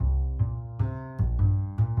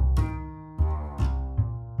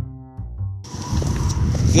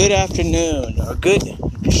Good afternoon, or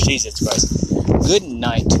Jesus Christ, good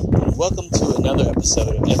night, and welcome to another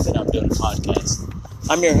episode of If I'm Doing a Podcast.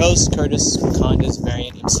 I'm your host, Curtis Conda's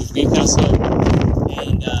Variant MC Grief Counselor,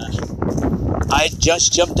 and I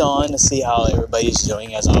just jumped on to see how everybody's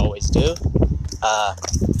doing, as I always do.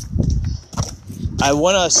 I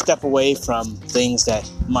want to step away from things that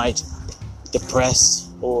might depress,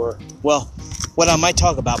 what I might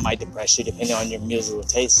talk about might depress you, depending on your musical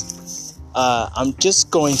taste. I'm just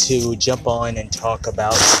going to jump on and talk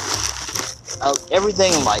about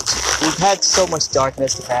everything light. We've had so much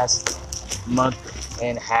darkness the past month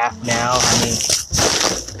and a half now.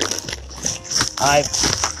 I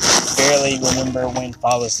barely remember when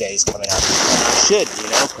Father's Day is coming up. And I should,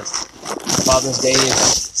 because Father's Day is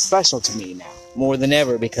special to me now, more than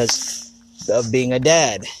ever, because of being a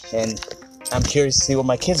dad. And I'm curious to see what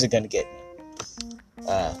my kids are going to get me.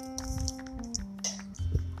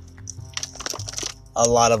 A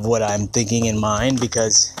lot of what I'm thinking in mind,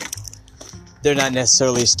 because they're not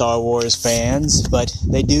necessarily Star Wars fans, but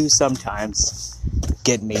they do sometimes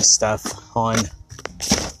get me stuff on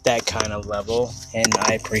that kind of level, and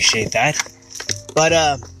I appreciate that. But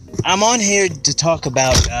I'm on here to talk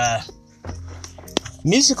about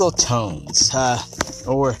musical tones,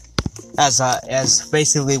 or as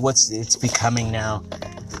basically it's becoming now.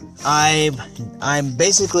 I'm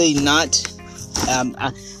basically not. I'm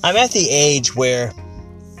at the age where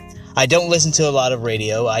I don't listen to a lot of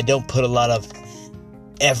radio. I don't put a lot of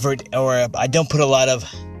effort, or I don't put a lot of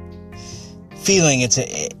feeling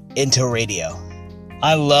into radio.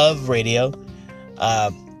 I love radio.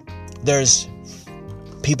 There's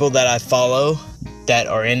people that I follow that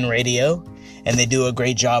are in radio, and they do a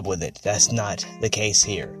great job with it. That's not the case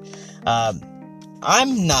here.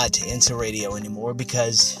 I'm not into radio anymore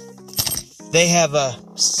because they have a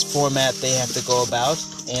format they have to go about,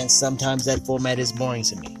 and sometimes that format is boring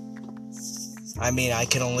to me. I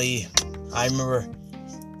remember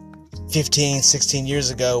 15, 16 years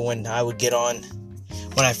ago when I would get on,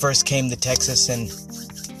 when I first came to Texas, and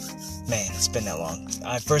man, it's been that long.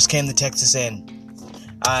 I first came to Texas and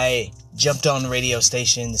I jumped on the radio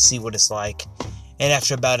station to see what it's like. And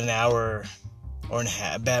after about an hour or and a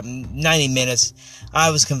half, about 90 minutes, I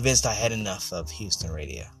was convinced I had enough of Houston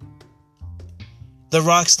radio. The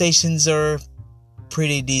rock stations are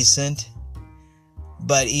pretty decent,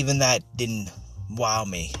 but even that didn't wow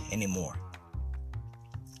me anymore.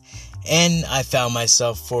 And I found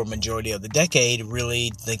myself, for a majority of the decade,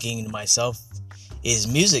 really thinking to myself, is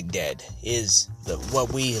music dead? Is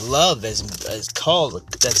what we love that's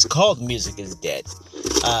called music is dead?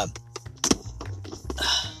 My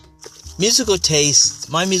musical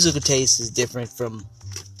taste is different from,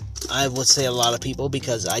 I would say, a lot of people,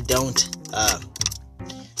 because I don't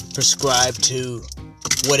prescribe to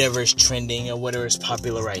whatever is trending or whatever is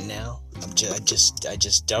popular right now. I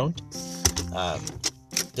just don't.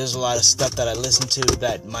 There's a lot of stuff that I listen to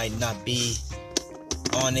that might not be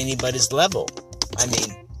on anybody's level.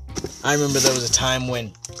 I remember there was a time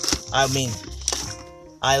when, I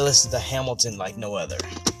listened to Hamilton like no other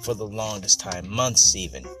for the longest time, months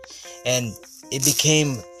even, and it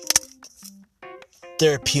became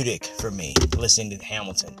therapeutic for me listening to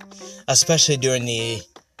Hamilton, especially during the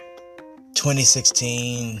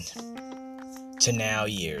 2016 to now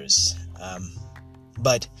years.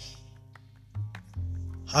 But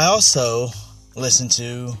I also listen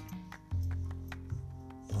to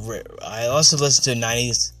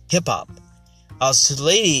 90s hip-hop. I listen to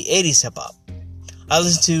 80s hip-hop. I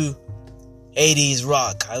listen to 80s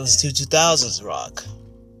rock. I listen to 2000s rock.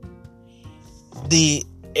 The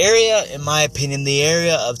area, in my opinion, the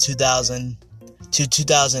area of 2000 to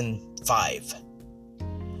 2005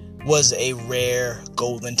 was a rare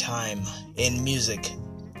golden time in music,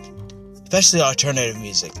 especially alternative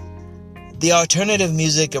music. The alternative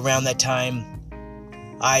music around that time,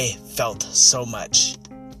 I felt so much.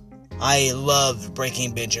 I loved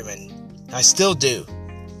Breaking Benjamin. I still do.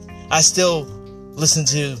 I still listen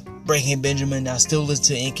to Breaking Benjamin. I still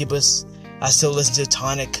listen to Incubus. I still listen to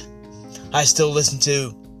Tonic. I still listen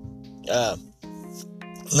to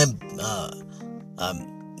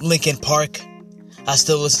Linkin Park. I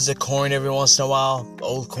still listen to Korn every once in a while.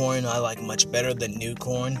 Old Korn I like much better than new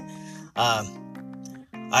Korn.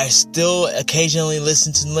 I still occasionally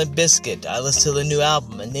listen to Limp Bizkit. I listen to the new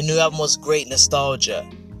album, and the new album was great nostalgia.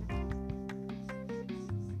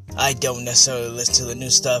 I don't necessarily listen to the new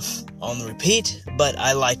stuff on the repeat, but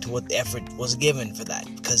I liked what the effort was given for that,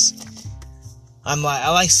 because I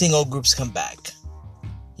like seeing old groups come back.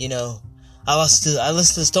 I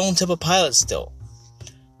listen to Stone Temple Pilots still.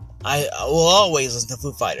 I will always listen to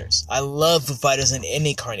Foo Fighters. I love Foo Fighters in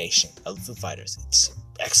any incarnation of Foo Fighters. It's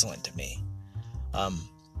excellent to me.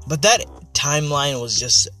 But that timeline was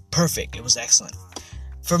just perfect. It was excellent.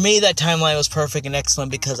 For me, that timeline was perfect and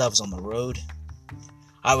excellent because I was on the road.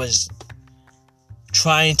 I was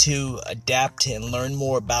trying to adapt and learn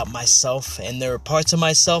more about myself, and there were parts of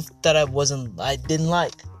myself that I didn't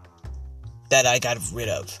like, that I got rid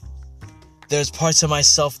of. There's parts of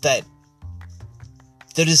myself that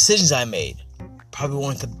the decisions I made probably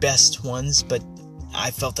weren't the best ones, but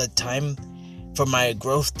I felt that time for my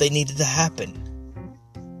growth, they needed to happen.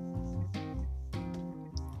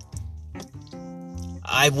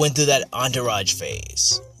 I went through that entourage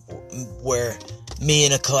phase where me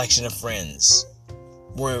and a collection of friends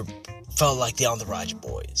felt like the entourage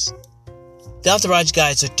boys. The entourage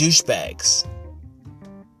guys are douchebags.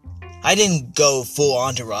 I didn't go full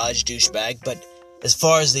entourage douchebag, but as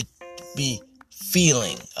far as the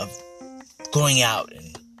feeling of going out,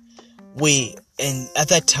 and at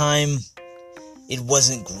that time it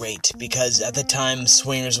wasn't great, because at the time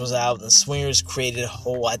Swingers was out, and Swingers created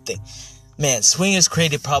Swingers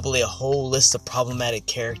created probably a whole list of problematic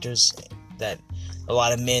characters that a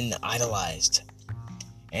lot of men idolized.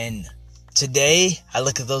 And today, I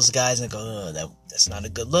look at those guys and go, oh, that's not a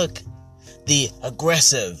good look. The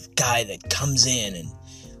aggressive guy that comes in and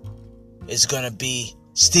is gonna be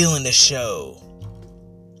stealing the show.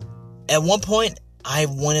 At one point, I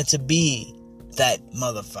wanted to be that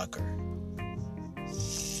motherfucker.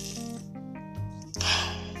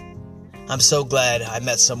 I'm so glad I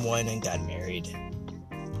met someone and got married,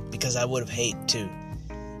 because I would have hated to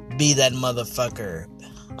be that motherfucker.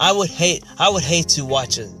 I would hate to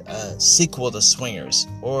watch a sequel to Swingers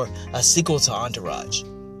or a sequel to Entourage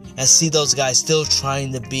and see those guys still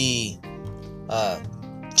trying to be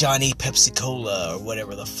Johnny Pepsi Cola or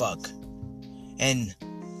whatever the fuck, and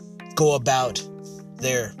go about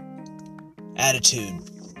their attitude.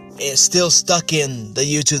 It's still stuck in the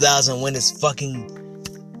year 2000 when it's fucking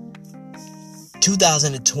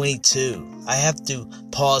 2022. I have to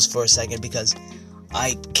pause for a second because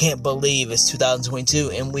I can't believe it's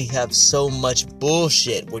 2022 and we have so much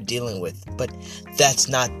bullshit we're dealing with. But that's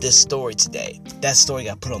not this story today. That story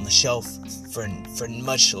got put on the shelf for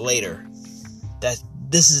much later.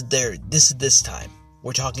 This is this time.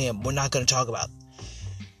 We're not going to talk about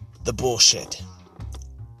the bullshit.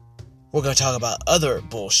 We're going to talk about other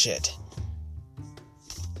bullshit.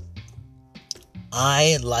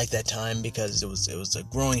 I like that time because it was a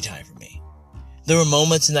growing time for me. There were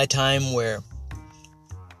moments in that time where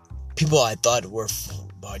people I thought were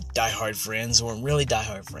diehard friends weren't really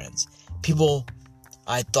diehard friends. People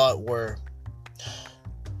I thought were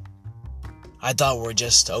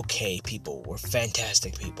just okay people, were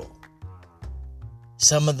fantastic people.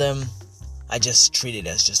 Some of them I just treated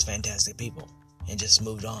as just fantastic people and just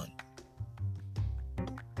moved on.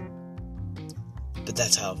 But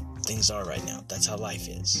that's how things are right now. That's how life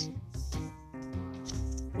is.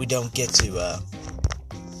 We don't get to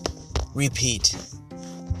repeat.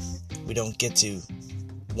 We don't get to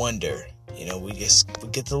wonder. We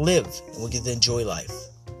get to live and we get to enjoy life.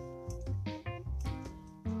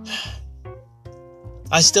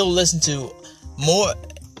 I still listen to more.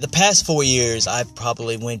 The past 4 years, I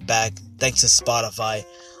probably went back, thanks to Spotify.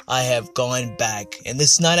 I have gone back, and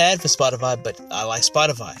this is not an ad for Spotify, but I like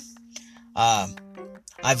Spotify.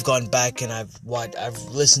 I've gone back and I've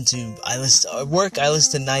listened to at work, I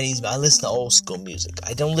listen to 90s, I listen to old school music.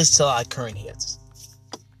 I don't listen to a lot of current hits.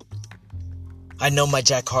 I know my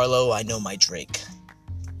Jack Harlow, I know my Drake.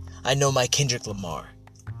 I know my Kendrick Lamar.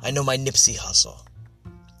 I know my Nipsey Hussle.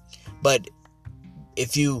 But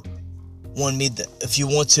if you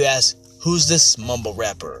want to ask, who's this mumble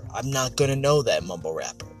rapper? I'm not gonna know that mumble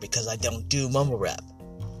rapper because I don't do mumble rap.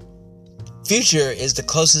 Future is the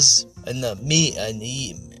closest, and the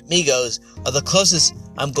Migos are the closest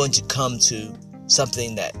I'm going to come to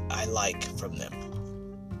something that I like from them.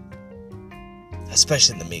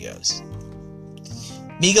 Especially the Migos.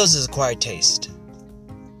 Migos is acquired taste.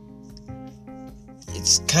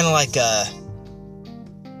 It's kind of like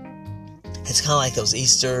those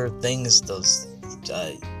Easter things, those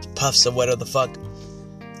puffs or whatever the fuck.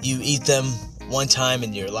 You eat them one time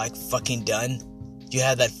and you're like fucking done. You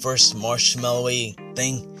have that first marshmallowy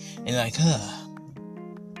thing and you're like,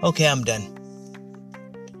 okay, I'm done.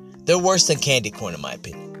 They're worse than candy corn in my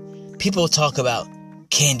opinion. People talk about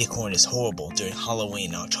candy corn is horrible during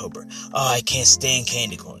Halloween in October. Oh, I can't stand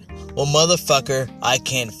candy corn. Well, motherfucker, I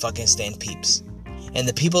can't fucking stand Peeps. And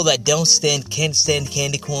the people that can't stand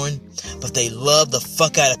candy corn, but they love the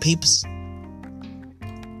fuck out of Peeps,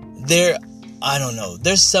 I don't know,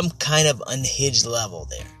 there's some kind of unhinged level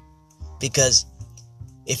there. Because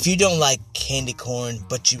if you don't like candy corn,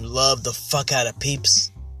 but you love the fuck out of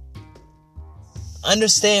Peeps,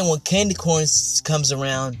 understand when candy corn comes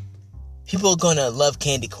around, people are going to love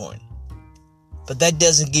candy corn. But that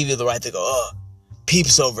doesn't give you the right to go,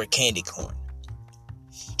 Peeps over candy corn.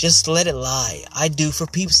 Just let it lie. I do for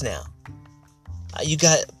Peeps now. You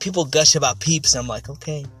got people gush about Peeps, and I'm like,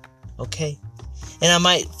 okay. And I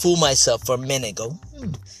might fool myself for a minute and go,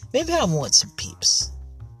 maybe I want some Peeps.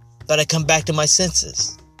 But I come back to my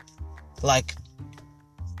senses. Like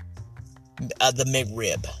the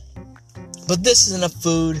McRib. But this isn't a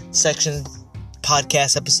food section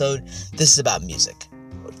podcast episode. This is about music.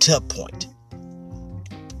 To a point.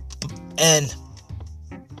 And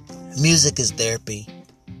music is therapy.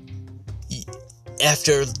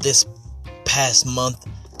 After this past month,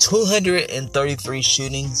 233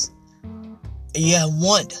 shootings, I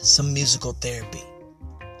want some musical therapy.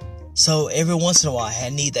 So every once in a while, I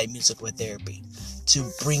need that musical therapy to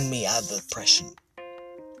bring me out of the depression.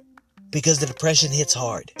 Because the depression hits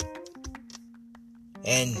hard.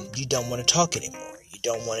 And you don't want to talk anymore. You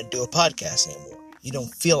don't want to do a podcast anymore. You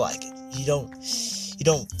don't feel like it. You don't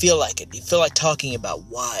feel like it. You feel like talking about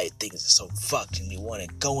why things are so fucked, and you want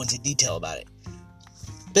to go into detail about it.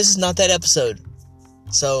 This is not that episode.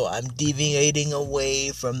 So I'm deviating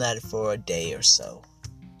away from that for a day or so.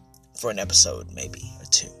 For an episode, maybe, or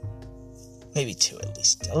two. Maybe two at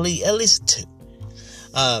least. At least two.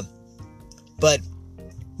 But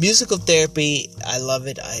musical therapy, I love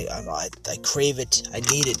it. I crave it. I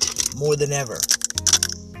need it more than ever.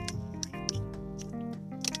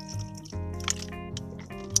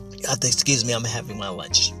 Excuse me, I'm having my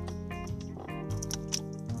lunch.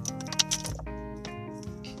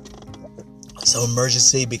 Some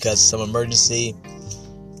emergency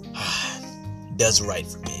does right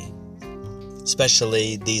for me.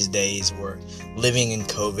 Especially these days, we're living in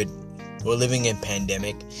COVID. We're living in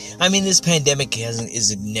pandemic. I mean, this pandemic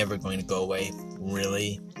is never going to go away,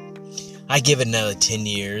 really. I give it another 10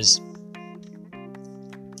 years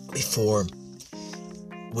before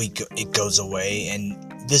it goes away. And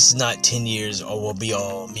this is not 10 years, we'll be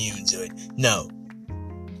all immune to it. No.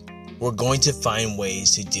 We're going to find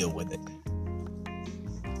ways to deal with it.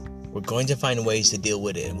 We're going to find ways to deal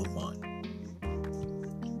with it and move on.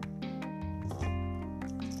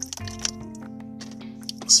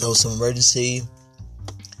 So some emergency,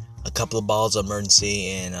 a couple of balls of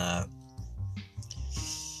emergency, and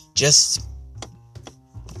just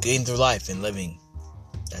getting through life and living.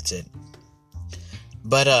 That's it.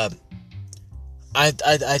 But I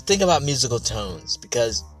think about musical tones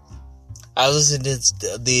because I was listening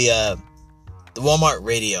to the Walmart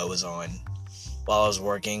radio was on while I was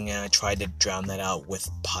working, and I tried to drown that out with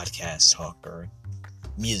podcast talk or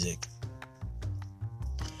music.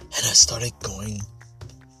 And I started going,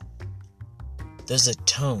 there's a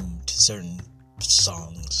tone to certain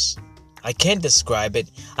songs. I can't describe it.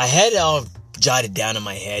 I had it all jotted down in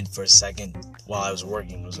my head for a second while I was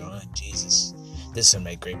working. I was like, oh, Jesus, this would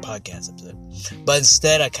make a great podcast episode. But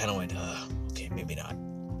instead, I kind of went, okay, maybe not.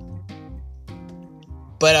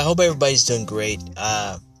 But I hope everybody's doing great.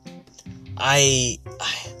 I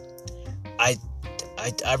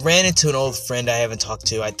ran into an old friend I haven't talked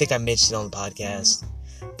to. I think I mentioned it on the podcast.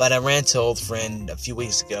 But I ran into an old friend a few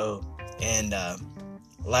weeks ago. And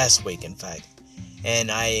last week, in fact.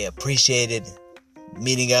 And I appreciated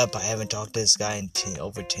meeting up. I haven't talked to this guy in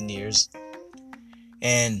over 10 years.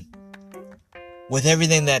 And with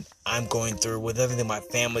everything that I'm going through, with everything my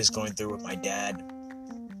family's going through with my dad,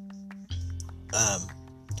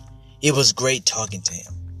 it was great talking to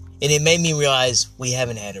him. And it made me realize we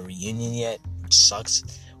haven't had a reunion yet, which sucks.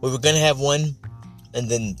 We were going to have one, and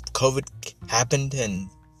then COVID happened and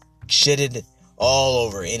shitted all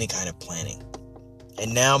over any kind of planning.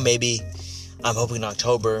 And now maybe, I'm hoping in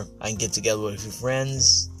October, I can get together with a few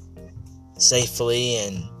friends safely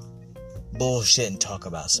and bullshit and talk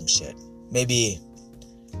about some shit. Maybe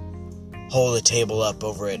hold a table up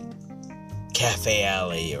over at Cafe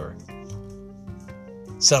Alley or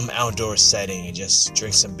some outdoor setting and just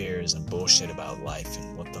drink some beers and bullshit about life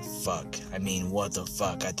and what the fuck. I mean, what the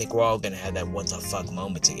fuck. I think we're all gonna have that what the fuck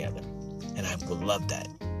moment together. And I would love that.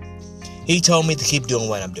 He told me to keep doing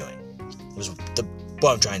what I'm doing. Was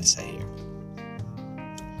what I'm trying to say here.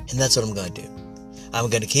 And that's what I'm gonna do. I'm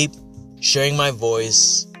gonna keep sharing my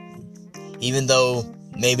voice, even though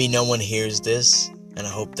maybe no one hears this, and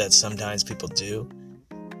I hope that sometimes people do.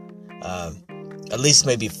 At least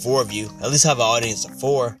maybe 4 of you. At least have an audience of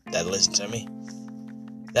 4 that listen to me.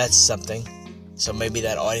 That's something. So maybe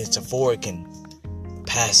that audience of 4 can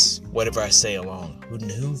pass whatever I say along.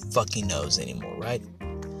 Who fucking knows anymore, right?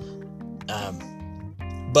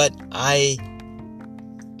 But I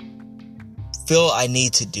feel I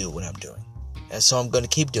need to do what I'm doing. And so I'm going to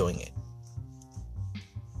keep doing it.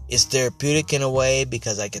 It's therapeutic in a way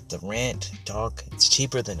because I get to rant, talk. It's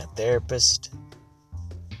cheaper than a therapist.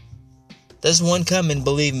 There's one coming,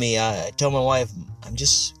 believe me. I told my wife, I'm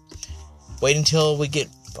just waiting until we get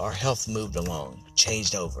our health moved along,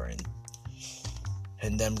 changed over,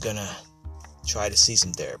 and then I'm gonna try to see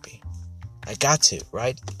some therapy. I got to,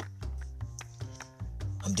 right?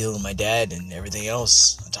 I'm dealing with my dad and everything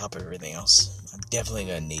else, on top of everything else. I'm definitely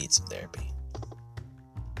gonna need some therapy.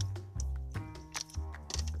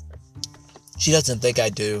 She doesn't think I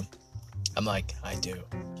do. I'm like, I do.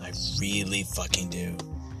 I really fucking do.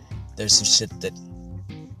 There's some shit that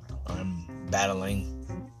I'm battling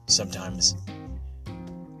sometimes,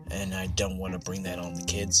 and I don't want to bring that on the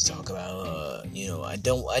kids to talk about. I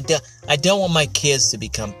don't want my kids to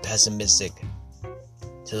become pessimistic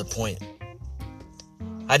to the point.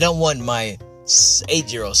 I don't want my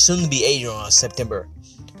 8-year-old, soon to be 8-year-old in September,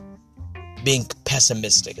 being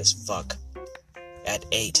pessimistic as fuck at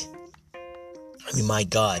 8. I mean, my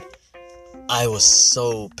God, I was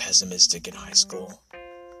so pessimistic in high school.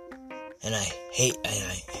 And I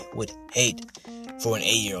would hate for an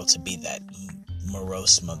 8-year-old to be that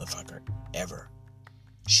morose motherfucker ever.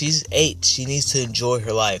 She's 8. She needs to enjoy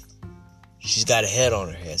her life. She's got a head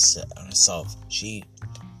on herself. She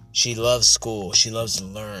loves school. She loves to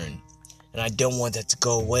learn. And I don't want that to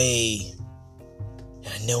go away. And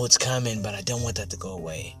I know it's coming, but I don't want that to go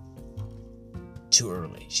away too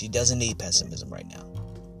early. She doesn't need pessimism right now.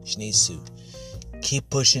 She needs to keep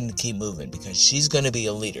pushing, keep moving, because she's going to be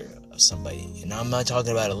a leader of somebody. And I'm not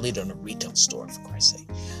talking about a leader in a retail store, for Christ's sake.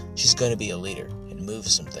 She's going to be a leader and move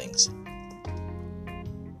some things.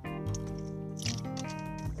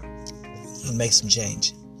 And make some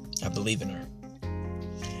change. I believe in her.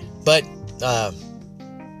 But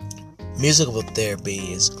musical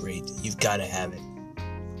therapy is great. You've got to have it.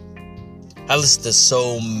 I listen to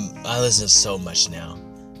so much now,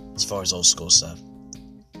 as far as old school stuff.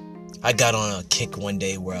 I got on a kick one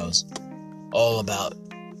day where I was all about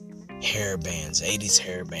hair bands, 80s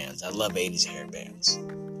hair bands. I love 80s hair bands.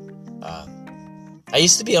 I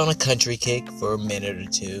used to be on a country kick for a minute or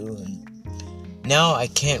two, and now I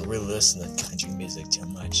can't really listen to country music too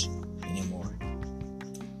much anymore.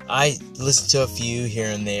 I listen to a few here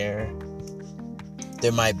and there.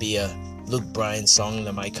 There might be a Luke Bryan song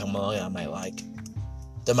that might come along I might like.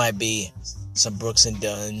 There might be some Brooks and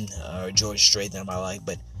Dunn or George Strait that I might like,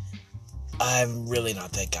 but I'm really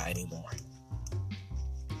not that guy anymore.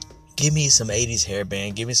 Give me some 80s hair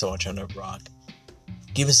band, give me some alternative rock,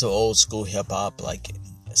 give me some old school hip hop, like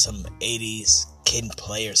some 80s Kid and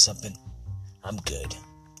Play or something. I'm good.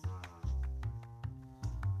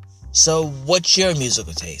 So, what's your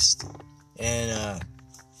musical taste? And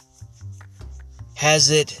has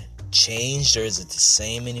it changed, or is it the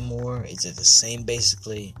same anymore? Is it the same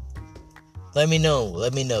basically? Let me know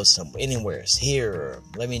anywhere here, or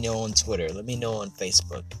let me know on Twitter, let me know on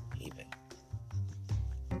Facebook even.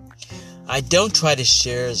 I don't try to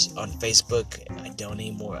share on Facebook. I don't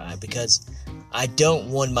anymore because I don't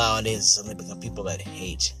want my audience to become people that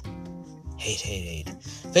hate.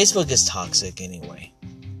 Facebook is toxic anyway.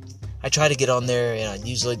 I try to get on there and I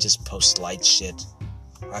usually just post light shit.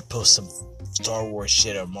 Or I post some Star Wars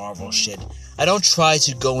shit or Marvel shit. I don't try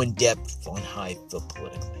to go in depth on how I feel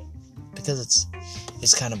politically, because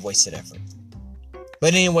it's kind of wasted effort.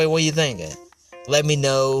 But anyway, what do you think? Let me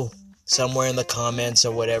know somewhere in the comments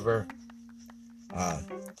or whatever.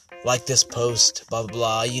 Like this post, blah blah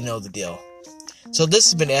blah. You know the deal. So this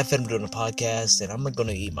has been FM doing a podcast, and I'm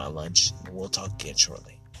gonna eat my lunch. We'll talk again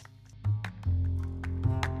shortly.